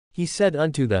He said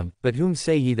unto them, But whom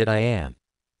say ye that I am?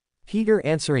 Peter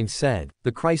answering said,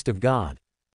 The Christ of God.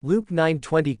 Luke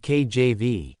 9:20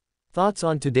 KJV. Thoughts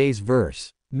on today's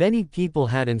verse. Many people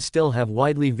had and still have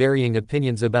widely varying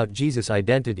opinions about Jesus'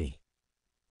 identity.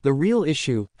 The real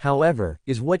issue, however,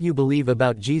 is what you believe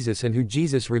about Jesus and who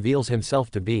Jesus reveals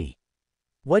himself to be.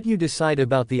 What you decide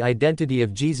about the identity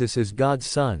of Jesus as God's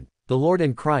Son, the Lord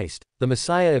and Christ, the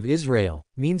Messiah of Israel,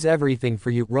 means everything for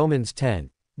you. Romans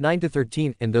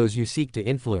 10:9-13, and those you seek to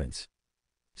influence.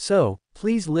 So,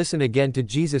 please listen again to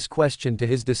Jesus' question to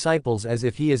his disciples as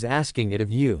if he is asking it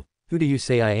of you, Who do you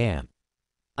say I am?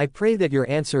 I pray that your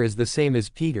answer is the same as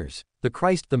Peter's, the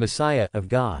Christ, the Messiah, of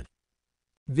God.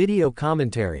 Video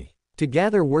commentary. To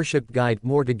gather worship guide.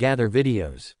 More to gather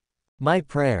videos. My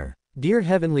prayer. Dear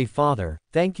Heavenly Father,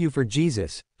 thank you for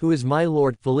Jesus, who is my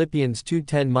Lord. Philippians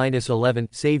 2:10-11,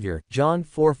 Savior, John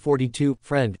 4:42,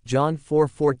 Friend, John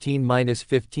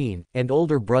 4:14-15, and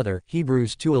older brother,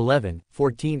 Hebrews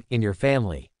 2:11-14, in your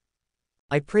family.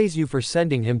 I praise you for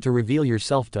sending him to reveal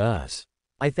yourself to us.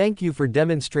 I thank you for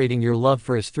demonstrating your love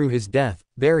for us through his death,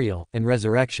 burial, and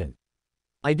resurrection.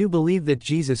 I do believe that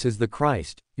Jesus is the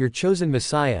Christ, your chosen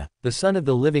Messiah, the Son of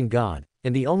the living God,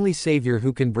 and the only Savior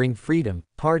who can bring freedom,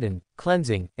 pardon,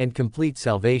 cleansing, and complete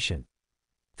salvation.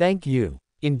 Thank you.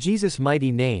 In Jesus'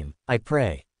 mighty name, I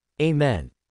pray.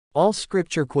 Amen. All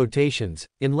scripture quotations,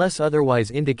 unless otherwise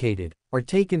indicated, are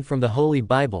taken from the Holy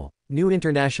Bible, New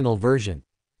International Version.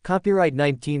 Copyright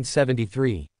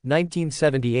 1973,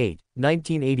 1978,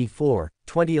 1984,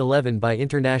 2011 by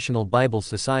International Bible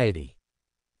Society.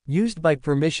 Used by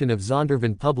permission of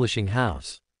Zondervan Publishing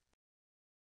House.